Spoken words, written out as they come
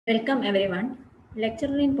Welcome everyone.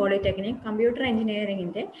 Lecturer in Polytechnic, Computer Engineering in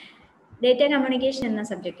Data Communication എന്ന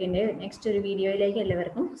സബ്ജക്റ്റിൻ്റെ next ഒരു വീഡിയോയിലേക്ക്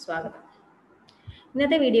എല്ലാവർക്കും സ്വാഗതം.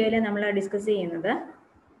 ഇന്നത്തെ വീഡിയോയിൽ നമ്മൾ ഡിസ്കസ് ചെയ്യുന്നത്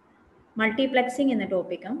മൾട്ടിപ്ലക്സിംഗ് എന്ന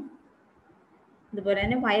ടോപ്പിക്കും അതുപോലെ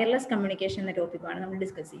തന്നെ വയർലെസ് കമ്മ്യൂണിക്കേഷൻ എന്ന ടോപ്പിക്കുമാണ് നമ്മൾ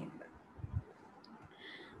ഡിസ്കസ് ചെയ്യുന്നത്.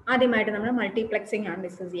 ആദ്യമായിട്ട് നമ്മൾ മൾട്ടിപ്ലക്സിംഗ് ആണ്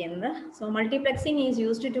ഡിസ്കസ് ചെയ്യുന്നത്. So multiplexing is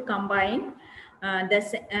used to combine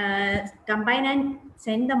and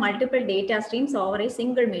send the multiple data streams over a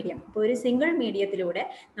single medium. ഇപ്പോൾ ഒരു സിംഗിൾ മീഡിയത്തിലൂടെ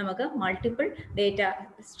നമുക്ക് മൾട്ടിപ്പിൾ ഡേറ്റ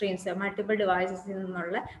സ്ട്രീംസ് മൾട്ടിപ്പിൾ ഡിവൈസസിൽ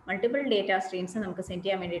നിന്നുള്ള മൾട്ടിപ്പിൾ ഡേറ്റ സ്ട്രീംസ് നമുക്ക് സെൻഡ്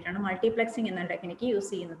ചെയ്യാൻ വേണ്ടിയിട്ടാണ് മൾട്ടിപ്ലക്സിംഗ് എന്ന ടെക്നിക്ക് യൂസ്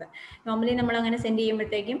ചെയ്യുന്നത്. നോർമലി നമ്മൾ അങ്ങനെ സെൻഡ്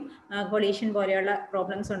ചെയ്യുമ്പോഴത്തേക്കും കൊളീഷൻ പോലെയുള്ള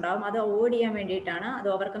പ്രോബ്ലംസ് ഉണ്ടാകും. അത് അവോയ്ഡ് ചെയ്യാൻ വേണ്ടിയിട്ടാണ്, അത്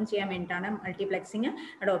ഓവർകം ചെയ്യാൻ വേണ്ടിയിട്ടാണ് മൾട്ടിപ്ലക്സിംഗ്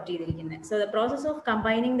അഡോപ്റ്റ് ചെയ്തിരിക്കുന്നത്. So the process of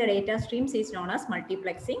combining the data streams is known as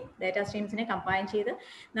multiplexing. Data സ്ട്രീംസിനെ combine ചെയ്ത്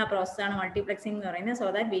പ്രോസസ്സാണ് മൾട്ടിപ്ലക്സിംഗ് എന്ന് പറയുന്നത്. So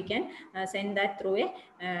that we can send that through a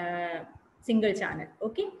single channel.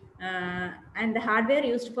 Okay, and the hardware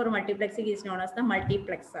used for multiplexing is known as the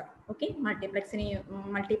multiplexer. Okay, multiplexing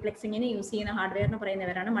in use ചെയ്യുന്ന hardware എന്ന്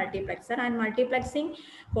പറയുന്നവരാണ് multiplexer. And multiplexing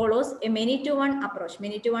follows A many to one approach.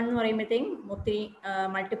 Many to one എന്ന് പറയുമ്പോഴത്തേക്കും ഒത്തിരി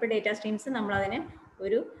multiple data streams നമ്മളതിനെ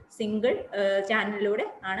ഒരു single ചാനലിലൂടെ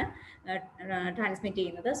ആണ് ട്രാൻസ്മിറ്റ്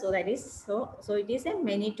ചെയ്യുന്നത്. So that is so it is A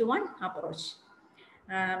many to one approach.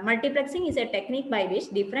 Multiplexing is a technique by which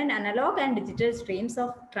different analog and digital streams of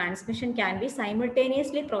transmission can be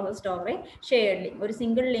simultaneously processed over a shared link. ഒരു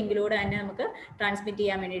single ലിങ്കിലൂടെ തന്നെ നമുക്ക് transmit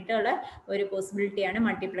ചെയ്യാൻ വേണ്ടിയിട്ടുള്ള ഒരു പോസിബിലിറ്റിയാണ്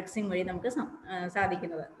multiplexing വഴി നമുക്ക്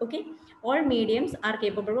സാധിക്കുന്നത്. Okay, all mediums R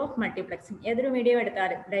capable of multiplexing. ഏതൊരു മീഡിയം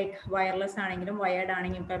എടുത്താലും ലൈക്ക് വയർലെസ് ആണെങ്കിലും വയേർഡ്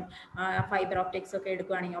ആണെങ്കിലും ഇപ്പം ഫൈബർ ഓപ്റ്റിക്സ് ഒക്കെ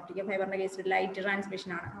എടുക്കുകയാണെങ്കിൽ ഓപ്റ്റിക്കൽ ഫൈബറിൻ്റെ കേസിൽ ലൈറ്റ്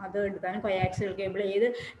ട്രാൻസ്മിഷൻ ആണ്, അത് എടുത്താലും കൊയാക്സിയൽ കേബിൾ ഏത്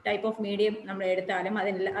ടൈപ്പ് ഓഫ് മീഡിയം നമ്മൾ എടുത്താലും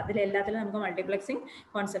അതിലെല്ലാത്തിലും നമുക്ക് മൾട്ടിപ്ലക്സിംഗ്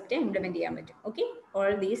concept implement ചെയ്യാൻ പറ്റും. Okay,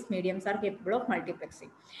 all these mediums are capable of multiplexing.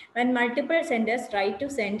 When multiple senders try to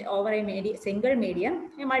send over a single medium,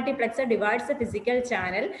 a multiplexer divides the physical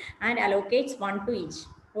channel and allocates one to each.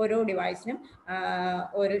 ഓരോ ഡിവൈസിനും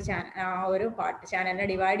ഓരോ part ചാനലിനെ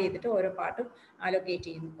divide ചെയ്തിട്ട് ഓരോ പാർട്ടും allocate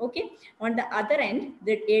ചെയ്യുന്നു. Okay, on the other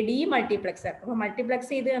end A D multiplexer. അപ്പോൾ multiplex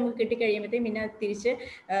ചെയ്ത് നമുക്ക് കിട്ടിക്കഴിയുമ്പോഴത്തേക്കും പിന്നെ തിരിച്ച്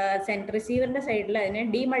റിസീവറിൻ്റെ സൈഡിൽ അതിനെ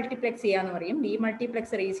ഡി മൾട്ടിപ്ലക്സ് ചെയ്യാന്ന് പറയും. D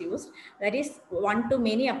multiplexer is used, that is one two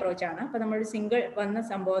many അപ്രോച്ചാണ്. അപ്പോൾ നമ്മൾ സിംഗിൾ വന്ന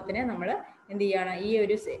സംഭവത്തിന് നമ്മൾ എന്ത് ചെയ്യണം, ഈ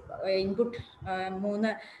ഒരു ഇൻപുട്ട്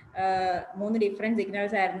മൂന്ന് ഡിഫറെൻറ്റ്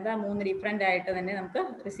സിഗ്നൽസ് ആയിരുന്നത് ആ മൂന്ന് ഡിഫറെൻ്റ് ആയിട്ട് തന്നെ നമുക്ക്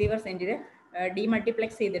റിസീവർ സെൻഡിൽ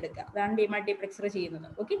ഡീമൾട്ടിപ്ലെക്സ് ചെയ്തെടുക്കുക. അതാണ് ഡീമൾട്ടിപ്ലെക്സർ ചെയ്യുന്നത്.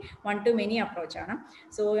 Okay, one two many approach ആണ്.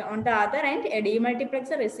 So on the other end A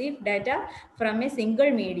ഡീമൾട്ടിപ്ലെക്സർ receive data from A single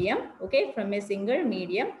medium. Okay, from A single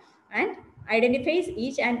medium and identifies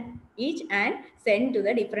each and send to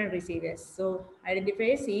the different receivers. So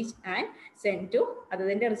identifies each and send to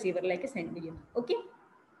adinte receiver like send cheyum. Okay,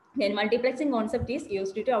 then multiplexing concept is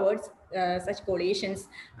used to avoid such collisions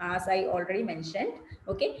as I already mentioned.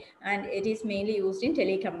 Okay, and it is mainly used in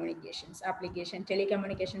telecommunications application.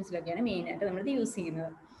 Telecommunications lagana main aayittu nammal use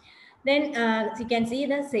cheyyunnathu. Then you can see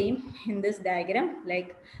the same in this diagram,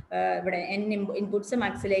 like ഇവിടെ n inputs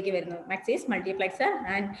മാക്സിലേക്ക് വരുന്നു. Max is multiplexer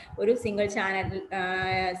and ഒരു single channel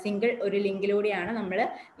single ഒരു ലിങ്കിലൂടെയാണ് നമ്മൾ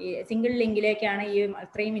single ലിങ്കിലേക്കാണ് ഈ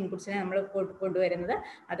അത്രയും ഇൻപുട്സിനെ നമ്മൾ കൊണ്ടുവരുന്നത്.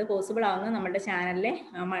 അത് പോസിബിൾ ആവുന്നത് നമ്മുടെ ചാനലിനെ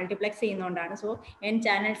മൾട്ടിപ്ലക്സ് ചെയ്യുന്നതുകൊണ്ടാണ്. സോ n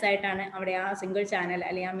ചാനൽസ് ആയിട്ടാണ് അവിടെ ആ സിംഗിൾ ചാനൽ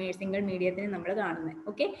അല്ലെങ്കിൽ ആ സിംഗിൾ മീഡിയത്തിന് നമ്മൾ കാണുന്നത്.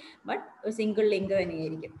 ഓക്കെ, ബട്ട് ഒരു സിംഗിൾ ലിങ്ക്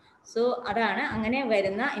തന്നെയായിരിക്കും. സോ അതാണ് അങ്ങനെ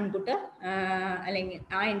വരുന്ന ഇൻപുട്ട് അല്ലെങ്കിൽ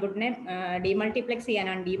ആ ഇൻപുട്ടിനെ ഡീമൾട്ടിപ്ലെക്സ്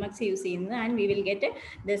ചെയ്യാനാണ് ഡിമക്സ് യൂസ് ചെയ്യുന്നത്. And we will get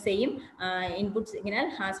the same input signal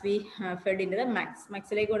as we fed in the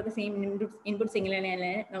മാക്സിലേക്ക് കൊടുത്ത സെയിം ഇൻപുട്ട്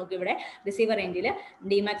സിഗ്നലിനെ നമുക്ക് ഇവിടെ റിസീവർ എൻഡിൽ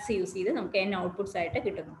ഡിമക്സ് യൂസ് ചെയ്ത് നമുക്ക് n ഔട്ട്പുട്ട്സ് ആയിട്ട്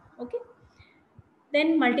കിട്ടുന്നു. ഓക്കെ, ദെൻ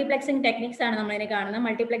മൾട്ടിപ്ലക്സിംഗ് ടെക്നിക്സ് ആണ് നമ്മളതിനെ കാണുന്നത്.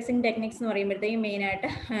 മൾട്ടിപ്ലക്സിംഗ് ടെക്നിക്സ് എന്ന് പറയുമ്പോഴത്തേക്കും മെയിനായിട്ട്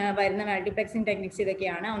വരുന്ന മൾട്ടിപ്ലക്സിംഗ് ടെക്നിക്സ്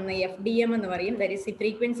ഇതൊക്കെയാണ്. ഒന്ന് FDM എന്ന് പറയും, that is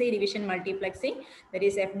frequency division multiplexing, that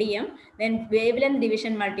is FDM. Then wave length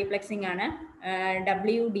division multiplexing ആണ്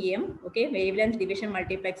WDM. Okay, wave length division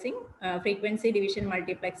multiplexing, frequency division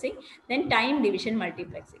multiplexing, then time division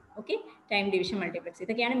multiplexing. Okay, time division multiplexing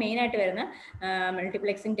ഇതൊക്കെയാണ് മെയിനായിട്ട് വരുന്ന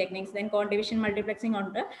multiplexing techniques. Then കോൺ division multiplexing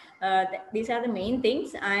ഉണ്ട്. These are the main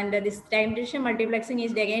things. And this time division multiplexing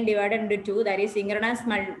is again divided into two, that is synchronous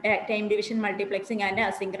time division multiplexing and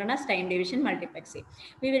asynchronous time division multiplexing.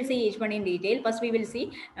 We will see each one in detail. First we will see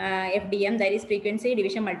FDM, that is frequency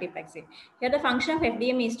division multiplexing. Here the function of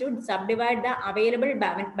FDM is to subdivide the available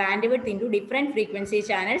bandwidth into different frequency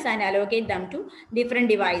channels and allocate them to different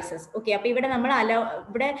devices. Okay, അപ്പോൾ ഇവിടെ നമ്മൾ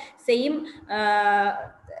ഇവിടെ same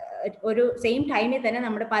ഒരു same ടൈമിൽ തന്നെ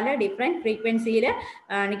നമ്മുടെ പല different ഫ്രീക്വൻസിയിൽ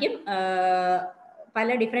ആണെങ്കിൽ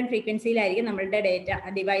പല ഡിഫറെൻറ്റ് ഫ്രീക്വൻസിയിലായിരിക്കും നമ്മളുടെ ഡേറ്റ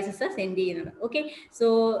ഡിവൈസസ് സെൻഡ് ചെയ്യുന്നത്. Okay, so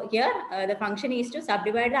here the function is to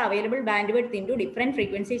സബ്ഡിവൈഡ് the available band width in to different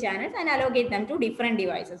frequency channels and allocate them to different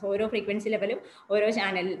devices. ഓരോ ഫ്രീക്വൻസി ലെവലും ഓരോ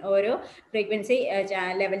ചാനൽ ഓരോ ഫ്രീക്വൻസി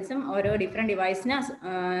ലെവൽസും ഓരോ ഡിഫറെൻറ്റ് ഡിവൈസിന്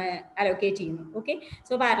അലോക്കേറ്റ് ചെയ്യുന്നു. Okay,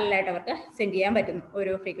 so പാരലായിട്ട് അവർക്ക് send ചെയ്യാൻ പറ്റുന്നു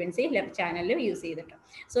ഓരോ ഫ്രീക്വൻസി ചാനലിലും യൂസ് ചെയ്തിട്ട്.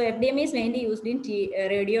 So FDM is mainly used in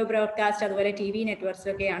radio broadcast, അതുപോലെ TV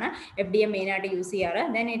നെറ്റ്വർക്ക്സൊക്കെയാണ് FDM മെയിനായിട്ട് യൂസ് ചെയ്യാറ്.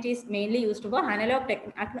 Then it is mainly used for analogue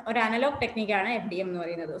ഒരു അനലോഗ് ടെക്നിക്കാണ് FDM എന്ന്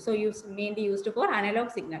പറയുന്നത്. So mainly used for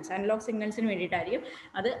analogue signals. Analogue സിഗ്നൽസിന് വേണ്ടിയിട്ടായിരിക്കും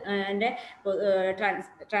അത് അതിൻ്റെ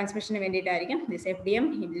ട്രാൻസ്മിഷന് വേണ്ടിയിട്ടായിരിക്കും this FDM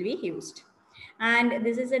will be used. And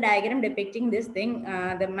this is a diagram depicting this thing.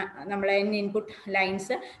 നമ്മളെ input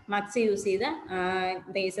lines mugs use ചെയ്ത്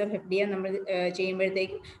case of FDM നമ്മൾ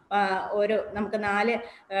ചെയ്യുമ്പോഴത്തേക്കും ഓരോ നമുക്ക്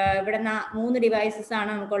ഇവിടെ 3 ഡിവൈസസ്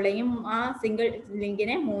ആണ് നമുക്കുള്ളതെങ്കിൽ ആ സിംഗിൾ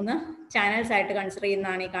ലിങ്കിനെ 3 ചാനൽസ് ആയിട്ട് കൺസിഡർ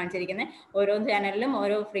ചെയ്യുന്നതാണ് ഈ കാണിച്ചിരിക്കുന്നത്. ഓരോ ചാനലിലും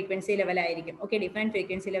ഓരോ frequency ലെവലായിരിക്കും. Okay, different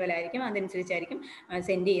frequency ലെവലായിരിക്കും, അതനുസരിച്ചായിരിക്കും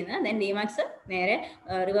send ചെയ്യുന്നത്. ദെൻ ഡിമാക്സ് നേരെ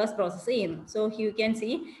റിവേഴ്സ് പ്രോസസ്സ് ചെയ്യുന്നു. So you can see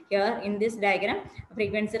here in this diagram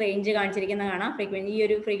frequency range കാണിച്ചിരിക്കുന്നത് കാണാം. ഈ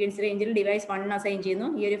ഒരു ഫ്രീക്വൻസി റേഞ്ചിൽ ഡിവൈസ് 1 അസൈൻ ചെയ്യുന്നു,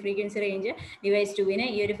 ഈ ഒരു ഫ്രീക്വൻസി റേഞ്ച് ഡിവൈസ് 2-നെ,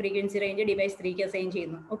 ഈ ഒരു ഫ്രീക്വൻസി റേഞ്ച് ഡിവൈസ് 3-ക്ക് അസൈൻ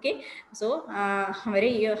ചെയ്യുന്നു. ഓക്കെ, സോ അവർ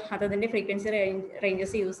ഈ അതതിൻ്റെ ഫ്രീക്വൻസി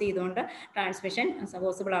റേഞ്ചസ് യൂസ് ചെയ്തുകൊണ്ട് ട്രാൻസ്മിഷൻ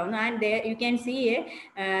പോസിബിൾ ആവുന്നു. ആൻഡ് യു ക്യാൻ സീ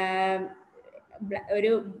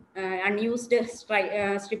ഒരു അൺയൂസ്ഡ്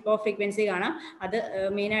സ്ട്രിപ്പ് ഓഫ് ഫ്രീക്വൻസി കാണാം. അത്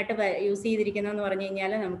മെയിനായിട്ട് യൂസ് ചെയ്തിരിക്കുന്നതെന്ന് പറഞ്ഞു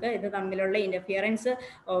കഴിഞ്ഞാൽ നമുക്ക് ഇത് തമ്മിലുള്ള ഇൻ്റർഫിയറൻസ്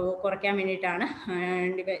കുറയ്ക്കാൻ വേണ്ടിയിട്ടാണ്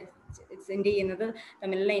സെൻഡ് ചെയ്യുന്നത്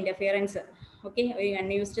തമ്മിലുള്ള ഇൻ്റർഫിയറൻസ്. ഓക്കെ, ഒരു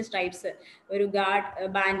അൺയൂസ്ഡ് സ്ട്രൈപ്സ്, ഒരു ഗാർഡ്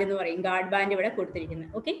ബാൻഡ് എന്ന് പറയും, ഗാർഡ് ബാൻഡ് ഇവിടെ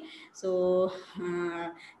കൊടുത്തിരിക്കുന്നത്. Okay, so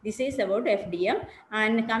this is about FDM.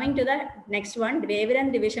 And coming to the next one,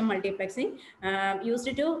 wavelength division multiplexing,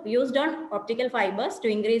 used on optical fibers to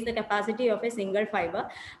increase the capacity of a single fiber,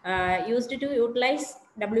 used to utilize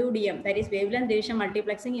WDM, that is wavelength division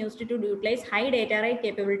multiplexing, used to utilize high data rate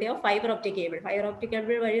capability of fiber optic cable. Fiber optic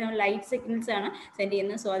cable വഴി നമ്മൾ light signals ആണ് send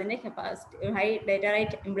ചെയ്യുന്നത്. So അതിൻ്റെ high data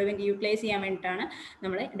rate implement utilise ചെയ്യാൻ വേണ്ടിയിട്ടാണ്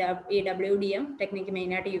നമ്മൾ ഈ WDM technique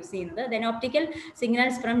മെയിനായിട്ട് യൂസ് ചെയ്യുന്നത്. Then optical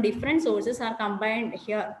signals from different sources are combined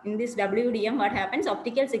here in this WDM. What happens,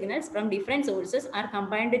 optical signals from different sources are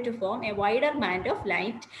combined to form A wider band of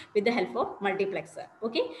light with the help of multiplexer.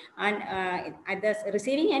 Okay, and at the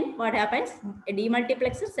receiving end, what happens, a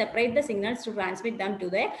demultiplexer separate the signals to transmit them to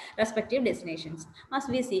their respective destinations, as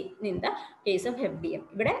we see in the case of FDM.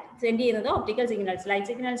 ഇവിടെ send ചെയ്യുന്നത് optical signals, light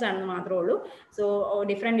signals ആണെന്ന് മാത്രമേ ഉള്ളൂ. So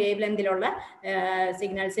different wave ലെങ്തിലുള്ള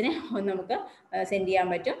സിഗ്നൽസിനെ നമുക്ക് send ചെയ്യാൻ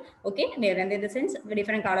പറ്റും. Okay, wave length in the sense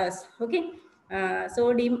different colours. Okay, so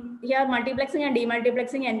here multiplexing and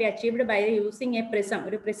demultiplexing can be achieved by using a prism.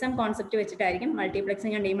 ഒരു prism concept വെച്ചിട്ടായിരിക്കും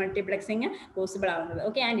multiplexing and demultiplexing possible ആവുന്നത്.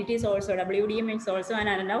 Okay, and it is also WDM is also an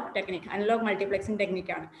analog technique, analog multiplexing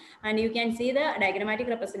technique ആണ്. And you can see the diagrammatic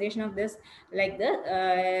representation of this like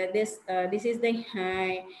this is the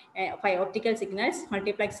optical signals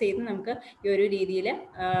multiplex ചെയ്ത് നമുക്ക് ഈ ഒരു രീതിയിൽ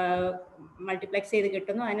multiplex ചെയ്ത്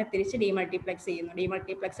കിട്ടുന്നു. അതിനെ തിരിച്ച് ഡീമൾട്ടിപ്ലെക്സ് ചെയ്യുന്നു.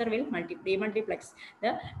 ഡീമൾട്ടിപ്ലെക്സർ will demultiplex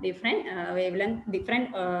the different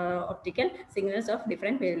optical signals of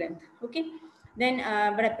different wavelength. Okay, then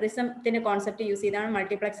ഇവിടെ പ്രിസത്തിന്റെ കോൺസെപ്റ്റ് യൂസ് ചെയ്താണ്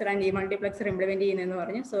മൾട്ടിപ്ലെക്സർ ആൻഡ് ഡീമൾട്ടിപ്ലെക്സർ ഇംപ്ലിമെന്റ് ചെയ്യുന്നതെന്ന്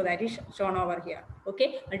പറഞ്ഞു. So that is shown over here. Okay,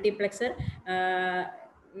 multiplexer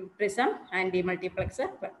prism and demultiplexer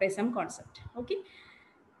prism concept. Okay,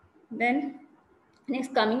 then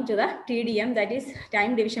next coming to the TDM, that is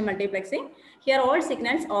time division multiplexing. Here all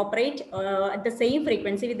signals operate at the same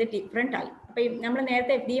frequency with a different time. അപ്പോൾ നമ്മൾ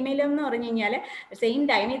നേരത്തെ FDMയിൽ എന്ന് പറഞ്ഞു കഴിഞ്ഞാൽ same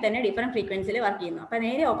ടൈമിൽ തന്നെ different ഫ്രീക്വൻസിയിൽ work ചെയ്യുന്നു. അപ്പോൾ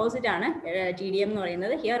നേരെ ഓപ്പോസിറ്റ് ആണ് TDM എന്ന്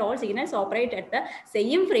പറയുന്നത്. Here all signals operate at the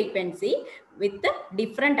same frequency with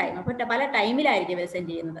different time. അപ്പോൾ പല ടൈമിലായിരിക്കും ഇവർ സെൻഡ്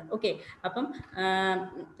ചെയ്യുന്നത്. ഓക്കെ, അപ്പം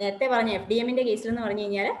നേരത്തെ പറഞ്ഞ FDMൻ്റെ കേസിൽ എന്ന് പറഞ്ഞു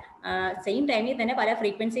കഴിഞ്ഞാൽ സെയിം ടൈമിൽ തന്നെ പല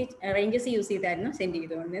ഫ്രീക്വൻസി റേഞ്ചസ് യൂസ് ചെയ്തായിരുന്നു സെൻഡ്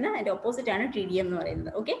ചെയ്തുകൊണ്ടിരുന്നത്. അതിൻ്റെ ഓപ്പോസിറ്റ് ആണ് TDM എന്ന്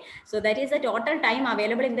പറയുന്നത്. Okay, so that is the total time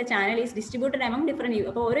available in the channel is distributed among different.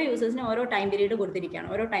 അപ്പോൾ ഓരോ യൂസേഴ്സിനും ഓരോ ടൈം പീരീഡ് കൊടുത്തിരിക്കുകയാണ്,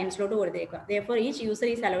 ഓരോ time slot കൊടുത്തേക്കുക. Therefore, each user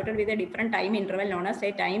is allotted with a different time interval known as a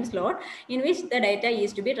time slot in which the data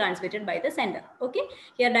is to be transmitted by the sender. Okay,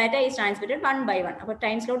 here data is transmitted one by one. അപ്പോൾ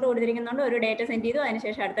time slot കൊടുത്തിരിക്കുന്നതുകൊണ്ട് ഒരു data send ചെയ്തു,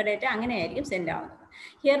 അതിനുശേഷം അടുത്ത data അങ്ങനെയായിരിക്കും send ആവുന്നത്.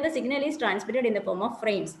 Here the signal is transmitted in the form of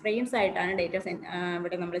frames. Frames ആയിട്ടാണ് data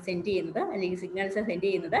ഇവിടെ നമ്മൾ സെൻഡ് ചെയ്യുന്നത്, അല്ലെങ്കിൽ സിഗ്നൽസ് സെൻഡ്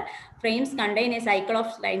ചെയ്യുന്നത്. Frames contain A cycle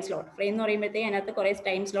of time slot. Frame എന്ന് പറയുമ്പോഴത്തേക്ക് അതിനകത്ത് കുറേ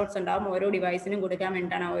ടൈം സ്ലോട്ട്സ് ഉണ്ടാകും. ഓരോ ഡിവൈസിനും കൊടുക്കാൻ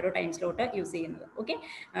വേണ്ടിയിട്ടാണ് ഓരോ ടൈം സ്ലോട്ട് യൂസ് ചെയ്യുന്നത്. Okay,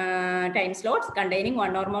 time slots containing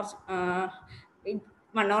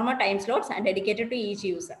one or more time slots and dedicated to each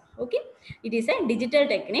user. Okay, it is a digital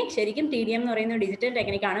technique. ശരിക്കും TDM എന്ന് പറയുന്ന ഡിജിറ്റൽ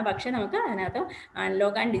ടെക്നിക് ആണ്. പക്ഷേ നമുക്ക് അതിനകത്ത്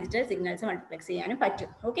analogue and digital signals multiplex ചെയ്യാനും പറ്റും.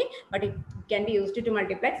 Okay, but it can be used to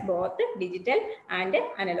multiplex both digital and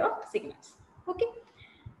analogue signals. Okay.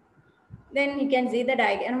 Then you can see the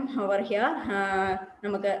diagram over here.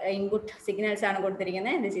 നമുക്ക് input signals ആണ്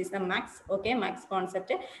കൊടുത്തിരിക്കുന്നത്. This is the max. Okay, max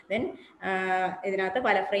concept. Then ഇതിനകത്ത്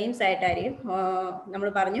പല frames ആയിട്ടായിരിക്കും. നമ്മൾ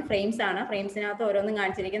പറഞ്ഞു frames ആണ്. ഫ്രെയിംസിനകത്ത് ഓരോന്നും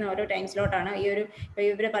കാണിച്ചിരിക്കുന്ന ഓരോ ടൈം സ്ലോട്ട് ആണ്. ഈ ഒരു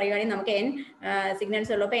ഇവർ പറയുകയാണെങ്കിൽ നമുക്ക് n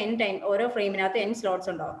സിഗ്നൽസ് ഉള്ളപ്പോൾ n ടൈം ഓരോ ഫ്രെയിമിനകത്ത് n സ്ലോട്ട്സ്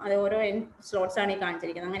ഉണ്ടാവും. അത് ഓരോ n സ്ലോട്ട്സ് ആണ് ഈ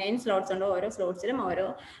കാണിച്ചിരിക്കുന്നത്. അങ്ങനെ n സ്ലോട്ട്സ് ഉണ്ടോ ഓരോ സ്ലോട്ട്സിലും ഓരോ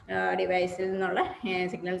ഡിവൈസിൽ നിന്നുള്ള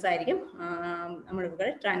സിഗ്നൽസ് ആയിരിക്കും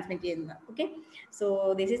നമ്മളിവിടെ ട്രാൻസ്മിറ്റ് ചെയ്യുന്നത്. Okay, so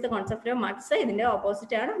this is the concept of mugs. ഇതിന്റെ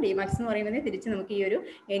ഓപ്പോസിറ്റ് ആണ് ഡിമക്സ് എന്ന് പറയുന്നത്. തിരിച്ച് നമുക്ക് ഈ ഒരു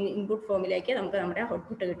ഇൻപുട്ട് ഫോമിലേക്ക് നമുക്ക് നമ്മുടെ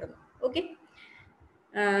ഔട്ട്പുട്ട് കിട്ടുന്നു. Okay,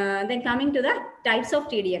 then coming to the types of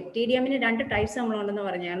TDM. TDM-ന് രണ്ട് ടൈപ്സ് നമ്മളുണ്ടെന്ന്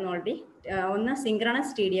പറഞ്ഞായിരുന്നു ഓൾറെഡി. ഒന്ന്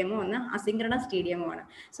സിങ്ക്രണസ് TDM ഒന്ന് അസിങ്ക്രണസ് TDM ആണ്.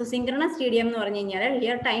 സോ സിങ്ക്രണസ് TDM എന്ന് പറഞ്ഞു കഴിഞ്ഞാൽ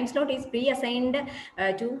here time slot is pre assigned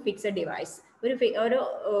to fixed device. ഒരു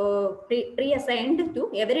pre assigned to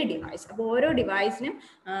every device. അപ്പോൾ ഓരോ ഡിവൈസിനും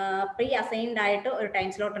പ്രീ അസൈൻഡ് ആയിട്ട് ഒരു ടൈം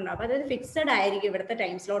സ്ലോട്ട് ഉണ്ടാവും. അപ്പോൾ അതായത് ഫിക്സഡ് ആയിരിക്കും ഇവിടുത്തെ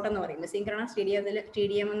ടൈം സ്ലോട്ട് എന്ന് പറയുന്നത്. സിങ്ക്രണസ്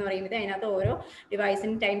TDM എന്ന് പറയുമ്പോൾ അതിനകത്ത് ഓരോ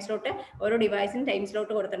ഡിവൈസിനും ടൈം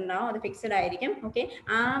സ്ലോട്ട് കൊടുത്തിട്ടുണ്ടാവും. അത് ഫിക്സഡ് ആയിരിക്കും. ഓക്കെ,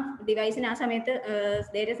 ആ ഡിവൈസിന് ആ സമയത്ത്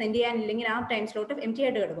ഡേറ്റ സെൻഡ് ചെയ്യാനില്ലെങ്കിൽ ആ ടൈം സ്ലോട്ട് എം ടി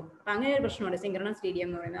ആയിട്ട് കിടക്കും. അപ്പോൾ അങ്ങനെ ഒരു പ്രശ്നമുണ്ട് സിങ്ക്രണസ് TDM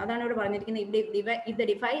എന്ന് പറയുന്നത്. അതാണ് ഇവിടെ പറഞ്ഞിരിക്കുന്നത്. if the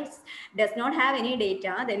device does not have any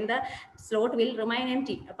data then the slot will remain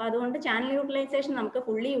empty. അപ്പോൾ അതുകൊണ്ട് ചാനൽ യൂട്ടിലൈസേഷൻ നമുക്ക്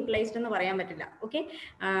ഫുള്ളി യൂട്ടിലൈസ്ഡ് എന്ന് പറയാൻ പറ്റില്ല. ഓക്കെ,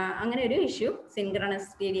 അങ്ങനെ ഒരു issue synchronous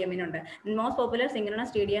TDM-നുണ്ട്. Most popular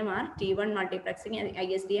synchronous TDM R T1 multiplexing,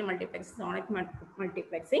 ISDM multiplexing, sonic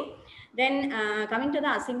multiplexing. Then coming to the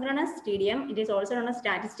asynchronous TDM, it is also known as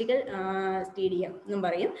statistical TDM എന്നും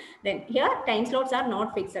പറയും. Then here time slots are not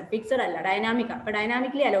fixed അല്ല, dynamic. അപ്പോൾ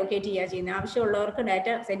dynamically allocate ചെയ്യുക ചെയ്യുന്നത്. ആവശ്യമുള്ളവർക്ക് data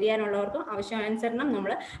send ചെയ്യാനുള്ളവർക്കും ആവശ്യാനുസരണം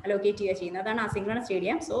നമ്മൾ allocate ചെയ്യുക ചെയ്യുന്നത്. അതാണ് asynchronous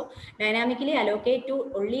TDM. So dynamically allocate to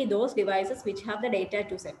only those devices which have the data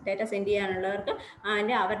to send. Data send ചെയ്യാനുള്ളവർക്ക്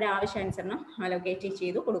അവരുടെ ആവശ്യാനുസരണം അലോക്കേറ്റ്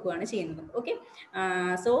ചെയ്ത് കൊടുക്കുകയാണ് ചെയ്യുന്നത്. Okay,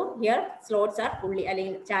 so here slots R fully,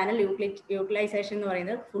 അല്ലെങ്കിൽ ചാനൽ യൂട്ടിലൈസേഷൻ എന്ന്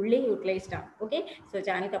പറയുന്നത് ഫുള്ളി യൂട്ടിലൈസ്ഡ് ആണ്. Okay, so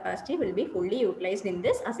channel capacity will be fully utilised in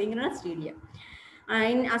this asynchronous TDM.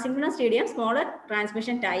 In asynchronous TDM, smaller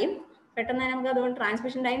transmission time, പെട്ടെന്ന് നമുക്ക് അതുകൊണ്ട്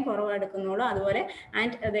ട്രാൻസ്മിഷൻ ടൈം കുറവ് എടുക്കുന്നുള്ളൂ. അതുപോലെ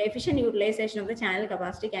and the efficient utilisation of the channel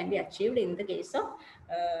capacity can be achieved in the case of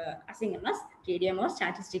asynchronous TDM or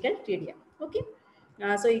statistical TDM. Okay,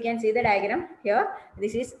 so you can see the diagram here.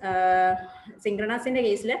 This is synchronous-ന്റെ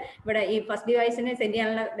കേസിൽ ഇവിടെ ഈ first ഡിവൈസിനെ send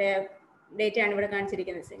ചെയ്യാനുള്ള data ആണ് ഇവിടെ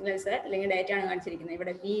കാണിച്ചിരിക്കുന്നത്. Signals അല്ലെങ്കിൽ data ആണ് കാണിച്ചിരിക്കുന്നത്.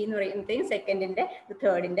 ഇവിടെ ബി എന്ന് പറയുമ്പോഴത്തേക്കും സെക്കൻഡിന്റെ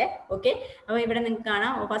തേർഡിന്റെ. ഓക്കെ, അപ്പോൾ ഇവിടെ നിങ്ങൾക്ക്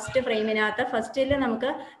കാണാം ഫസ്റ്റ് ഫ്രെയിമിനകത്ത് ഫസ്റ്റിൽ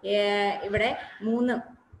നമുക്ക് ഇവിടെ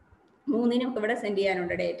മൂന്നിനും ഇവിടെ സെൻഡ്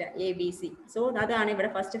ചെയ്യാനുണ്ട് ഡേറ്റ ABC. സോ അതാണ് ഇവിടെ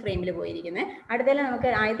ഫസ്റ്റ് ഫ്രെയിമിൽ പോയിരിക്കുന്നത്. അടുത്തതിൽ നമുക്ക്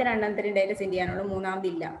ആദ്യത്തെ രണ്ടാമത്തെ data send ചെയ്യാനുള്ളൂ,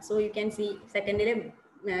 മൂന്നാമതില്ല. So you can see സെക്കൻഡിൽ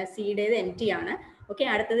സിയുടേത് empty ആണ്. ഓക്കെ,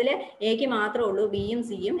 അടുത്തതിൽ എക്ക് മാത്രമേ ഉള്ളൂ, ബിയും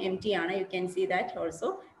സിയും empty ആണ്. You can see that also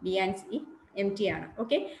be and C empty ആണ്.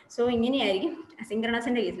 ഓക്കെ, സോ ഇങ്ങനെയായിരിക്കും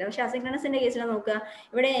അസിങ്ക്രണസിന്റെ കേസിൽ. പക്ഷേ അസിങ്ക്രണസിന്റെ കേസിൽ നോക്കുക,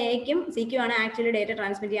 ഇവിടെ എക്കും സിക്കും ആണ് ആക്ച്വലി ഡേറ്റ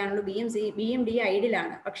ട്രാൻസ്മിറ്റ് ചെയ്യാനുള്ളൂ. ബിയും ഡി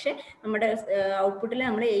ഐഡിലാണ്. പക്ഷേ നമ്മുടെ ഔട്ട്പുട്ടിൽ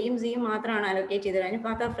നമ്മൾ എയും സിയും മാത്രമാണ് അലോക്കേറ്റ് ചെയ്ത് കഴിഞ്ഞാൽ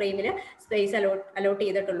അപ്പോൾ ആ ഫ്രെയിമിൽ സ്പേസ് അലോട്ട്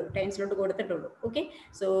ചെയ്തിട്ടുള്ളൂ, ടൈം സ്ലോട്ട് കൊടുത്തിട്ടുള്ളൂ. ഓക്കെ,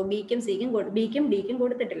 സോ ബിക്കും ഡിക്കും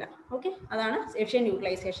കൊടുത്തിട്ടില്ല. ഓക്കെ, അതാണ് എഫിഷ്യന്റ്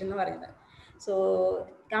യൂട്ടിലൈസേഷൻ എന്ന് പറയുന്നത്. So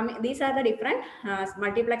these are the different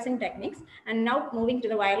multiplexing techniques. And now moving to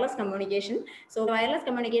the wireless communication. So the wireless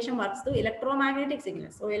communication works through electromagnetic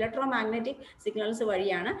signals. So electromagnetic signals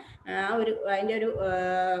വഴിയാണ് അതിൻ്റെ ഒരു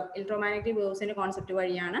electromagnetic വേവ്സിൻ്റെ concept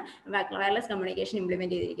വഴിയാണ് wireless communication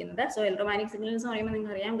implement ചെയ്തിരിക്കുന്നത്. So electromagnetic signals എന്ന് പറയുമ്പോൾ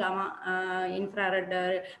നിങ്ങൾക്ക് അറിയാം gamma, infrared,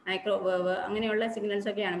 microwave അങ്ങനെയുള്ള സിഗ്നൽസ്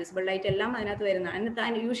ഒക്കെയാണ്. വിസിബിൾ ലൈറ്റ് എല്ലാം അതിനകത്ത്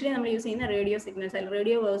വരുന്നതാണ്. യൂഷ്വലി നമ്മൾ യൂസ് ചെയ്യുന്ന റേഡിയോ സിഗ്നൽസ് അല്ലെങ്കിൽ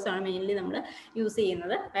റേഡിയോ വേവ്സ് ആണ് മെയിൻലി നമ്മൾ യൂസ്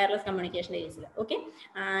ചെയ്യുന്നത് വയർലെസ് കമ്മ്യൂണിക്കേഷൻ കേസിൽ. Okay,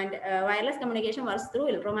 and wireless communication works through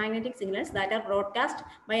electromagnetic signals that are broadcast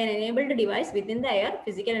by an enabled device within the air,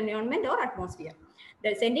 physical environment or atmosphere.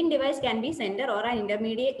 The sending device can be sender or an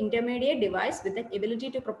intermediate device with the ability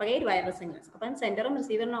to propagate wireless signals. അപ്പം സെൻറ്ററും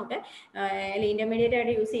റിസീവറിനും ഒക്കെ intermediate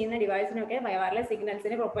ആയിട്ട് use ചെയ്യുന്ന ഡിവൈസിനൊക്കെ wireless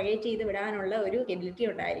സിഗ്നൽസിനെ propagate ചെയ്ത് വിടാനുള്ള ഒരു ability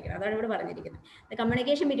ഉണ്ടായിരിക്കണം. അതാണ് ഇവിടെ പറഞ്ഞിരിക്കുന്നത്. The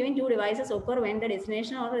communication between two devices occur when the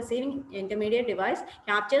destination or receiving intermediate device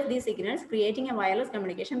captures these signals, creating a wireless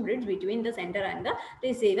communication bridge between the sender and the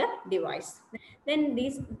receiver device. Then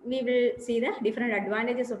we will see the different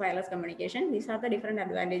advantages of wireless communication. These are the different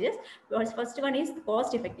advantages. First one is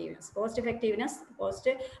cost effectiveness. Cost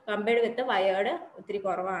compared with the wired ഒത്തിരി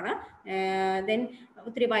കുറവാണ്. Then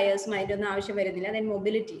ഒത്തിരി വയേഴ്സും അതിൻ്റെ ഒന്നും ആവശ്യം വരുന്നില്ല. Then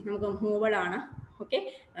mobility, നമുക്ക് movable ആണ്. Okay,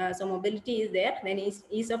 so mobility is there. Then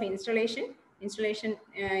ease of installation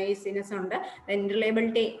easiness ഉണ്ട്. ദെൻ റിലയബിൾ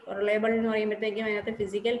എന്ന് പറയുമ്പോഴത്തേക്കും അതിനകത്ത്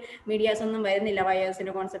ഫിസിക്കൽ മീഡിയാസ് ഒന്നും വരുന്നില്ല,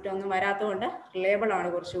 വയേഴ്സിൻ്റെ കോൺസെപ്റ്റ് ഒന്നും വരാത്തതുകൊണ്ട് റിലയബിൾ ആണ്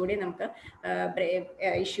കുറച്ചുകൂടി. നമുക്ക്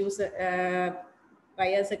ഇഷ്യൂസ്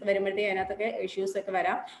വയേഴ്സ് ഒക്കെ വരുമ്പോഴത്തേക്ക് അതിനകത്തൊക്കെ ഇഷ്യൂസ് ഒക്കെ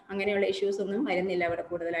വരാം. അങ്ങനെയുള്ള ഇഷ്യൂസ് ഒന്നും വരുന്നില്ല ഇവിടെ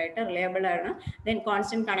കൂടുതലായിട്ട്, റിലയബിൾ ആണ്. ദെൻ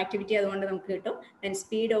കോൺസ്റ്റന്റ് കണക്ടിവിറ്റി അതുകൊണ്ട് നമുക്ക് കിട്ടും. Then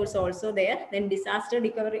speed also there. Then disaster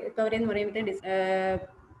recovery എന്ന് പറയുമ്പോഴത്തേക്ക്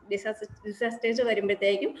ഡിസാസ്റ്റേഴ്സ്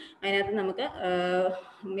വരുമ്പോഴത്തേക്കും അതിനകത്ത് നമുക്ക്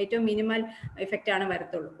ഏറ്റവും മിനിമൽ ഇഫക്റ്റ് ആണ്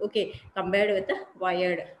വരത്തുള്ളൂ. Okay, compared with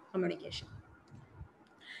wired communication.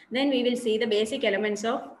 Then we will see the basic elements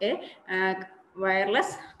of a wireless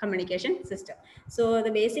communication system. So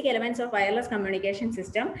the basic elements of wireless communication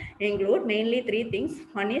system include mainly three things.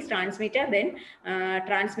 One is transmitter, then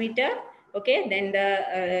transmitter, okay, then the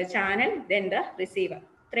channel, then the receiver.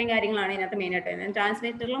 ഇത്രയും കാര്യങ്ങളാണ് ഇതിനകത്ത് മെയിനായിട്ട് വരുന്നത്.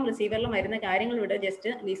 ട്രാൻസ്മിറ്ററിലും റിസീവറിലും വരുന്ന കാര്യങ്ങൾ ഇവിടെ just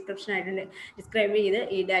description ആയിട്ട് describe ചെയ്ത്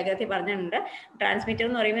ഈ ഡയഗ്രത്തിൽ പറഞ്ഞിട്ടുണ്ട്. ട്രാൻസ്മിറ്റർ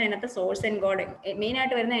എന്ന് പറയുമ്പോൾ അതിനകത്ത് സോഴ്സ് എൻകോഡിങ്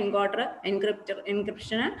മെയിനായിട്ട് വരുന്ന എൻകോഡർ,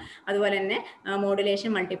 എൻക്രിപ്ഷൻ, അതുപോലെ തന്നെ മോഡുലേഷൻ,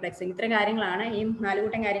 മൾട്ടിപ്ലെക്സിങ്, ഇത്തരം കാര്യങ്ങളാണ് ഈ 4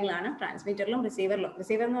 കൂട്ടം കാര്യങ്ങളാണ് ട്രാൻസ്മിറ്ററിലും റിസീവറിലും.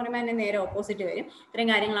 റിസീവർ എന്ന് പറയുമ്പോൾ അതിന് നേരെ ഓപ്പോസിറ്റ് വരും. ഇത്രയും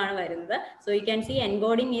കാര്യങ്ങളാണ് വരുന്നത്. So you can see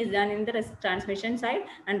encoding is done in the transmission side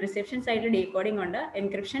and reception സൈഡിൽ ഡീകോഡിംഗ് ഉണ്ട്,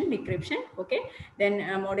 encryption, decryption, okay, then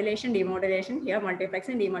modulation, demodulation, here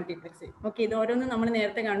മൾട്ടിപ്ലെക്സിങ്, ഡിമൾട്ടിപ്ലെക്സിങ്. Okay, ഇത് ഓരോന്നും നമ്മൾ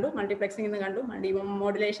നേരത്തെ കണ്ടു. മൾട്ടിപ്ലെക്സിംഗ് എന്ന് കണ്ടു,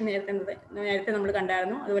 മോഡുലേഷൻ നേരത്തെ നമ്മൾ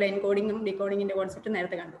കണ്ടായിരുന്നു. അതുപോലെ എൻകോഡിങ്ങും ഡികോഡിങ്ങിന്റെ കോൺസെപ്റ്റ്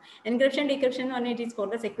നേരത്തെ കണ്ടു. എൻക്രിപ്ഷൻ, ഡിക്രിപ്ഷൻ എന്ന് പറഞ്ഞാൽ it is for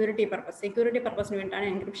the security purpose. Security പർപ്പസിന് വേണ്ടിയിട്ടാണ്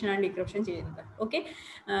എൻക്രിപ്ഷൻ ആൻഡ് ഡിക്രിപ്ഷൻ ചെയ്യുന്നത്. ഓക്കെ,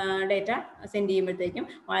 ഡേറ്റ സെൻഡ് ചെയ്യുമ്പോഴത്തേക്കും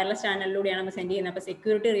വയർലെസ് ചാനലിലൂടെയാണ് നമ്മൾ സെൻഡ് ചെയ്യുന്നത്. അപ്പോൾ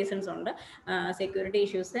സെക്യൂരിറ്റി റീസൺസ് ഉണ്ട്. സെക്യൂരിറ്റി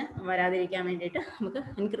ഇഷ്യൂസ് വരാതിരിക്കാൻ വേണ്ടിയിട്ട് നമുക്ക്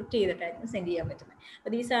എൻക്രിപ്റ്റ് ചെയ്തിട്ടായിരിക്കും സെൻഡ് ചെയ്യാൻ പറ്റുന്നത്.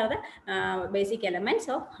 അപ്പോൾ these are the basic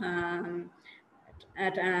elements of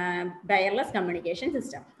wireless communication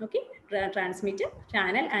system. Okay, transmitter,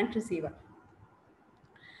 channel and receiver.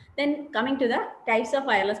 Then coming to the types of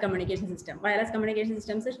wireless communication system. Wireless communication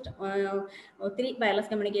systems, 3 wireless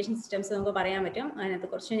communication systems നമുക്ക് പറയാൻ പറ്റും. അതിനകത്ത്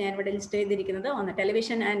കുറച്ച് ഞാൻ ഇവിടെ ലിസ്റ്റ് ചെയ്തിരിക്കുന്നത് ഒന്ന്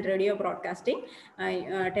television and radio broadcasting,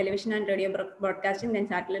 television and radio broadcasting, then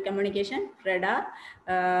satellite communication, radar,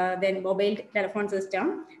 then mobile telephone system,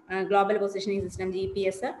 global positioning system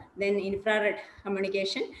GPS, then infrared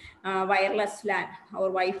communication, wireless LAN or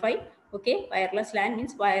Wi-Fi. Okay, wireless LAN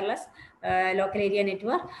means wireless local area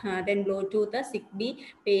network, then Bluetooth, Zigbee,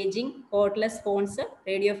 paging, cordless phones,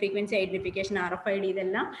 radio frequency identification, RFID,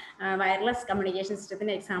 ഇതെല്ലാം wireless communication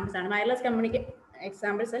സിസ്റ്റത്തിന്റെ examples ആണ്. Wireless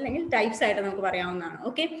examples അല്ലെങ്കിൽ types ആയിട്ട് നമുക്ക് പറയാവുന്നതാണ്.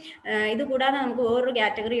 Okay, ഇത് കൂടാതെ നമുക്ക് വേറൊരു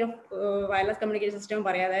category of wireless communication system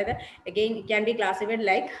പറയാം. അതായത് again it can be classified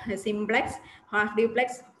like simplex, half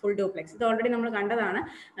duplex, full duplex. ഇത് ഓൾറെഡി നമ്മൾ കണ്ടതാണ്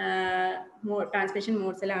ട്രാൻസ്മിഷൻ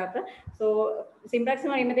മോഡ്സിനകത്ത്. സോ സിംപ്ലെക്സ്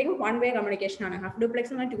എന്ന് പറയുമ്പോഴത്തേക്കും 1 വേ കമ്മ്യൂണിക്കേഷൻ ആണ്. ഹാഫ് ഡ്യൂപ്ലെക്സ്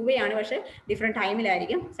എന്ന് പറഞ്ഞാൽ 2 വേ ആണ്, പക്ഷേ ഡിഫറെൻറ്റ്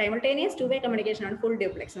ടൈമിലായിരിക്കും. സൈമൾട്ടേനിയസ് 2 വേ കമ്മ്യൂണിക്കേഷൻ ആണ് ഫുൾ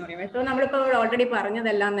ഡ്യൂപ്ലെക്സ് എന്ന് പറയുമ്പോൾ. ഇപ്പോൾ നമ്മളിപ്പോൾ ഓൾറെഡി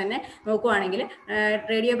പറഞ്ഞതെല്ലാം തന്നെ നോക്കുവാണെങ്കിൽ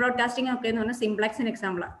റേഡിയോ ബ്രോഡ്കാസ്റ്റിംഗ് ഒക്കെ എന്ന് പറഞ്ഞാൽ സിംപ്ലെക്സിന്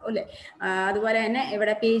എക്സാമ്പിളാണ് അല്ലേ. അതുപോലെ തന്നെ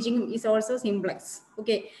ഇവിടെ പേജിങ്ങും ഈസ് ഓൾസോ സിംപ്ലെക്സ്.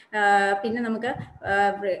 ഓക്കെ, പിന്നെ നമുക്ക്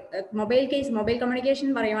മൊബൈൽ കമ്മ്യൂണിക്കേഷൻ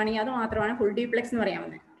പറയുവാണെങ്കിൽ അത് മാത്രമാണ് ഫുൾ ഡ്യൂപ്ലെക്സ് എന്ന്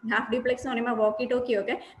പറയാവുന്നത്. ഹാഫ് ഡ്യൂപ്ലെക്സ് എന്ന് പറയുമ്പോൾ വോക്കി ടോക്കി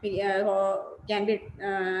ഒക്കെ can be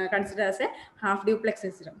consider as A half duplex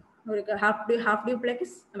system. ഒരു ഹാഫ്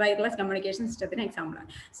ഡ്യൂപ്ലെക്സ് വയർലെസ് കമ്മ്യൂണിക്കേഷൻ സിസ്റ്റത്തിന് എക്സാമ്പിളാണ്.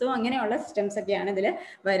 സോ അങ്ങനെയുള്ള സിസ്റ്റംസ് ഒക്കെയാണ് ഇതിൽ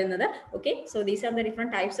വരുന്നത്. Okay, so these are the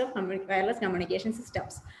different types of wireless communication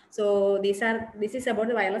systems. So this is about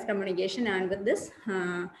the wireless communication, and with this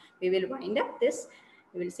we will wind up this.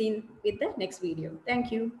 We will see with the next video. Thank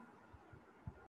you.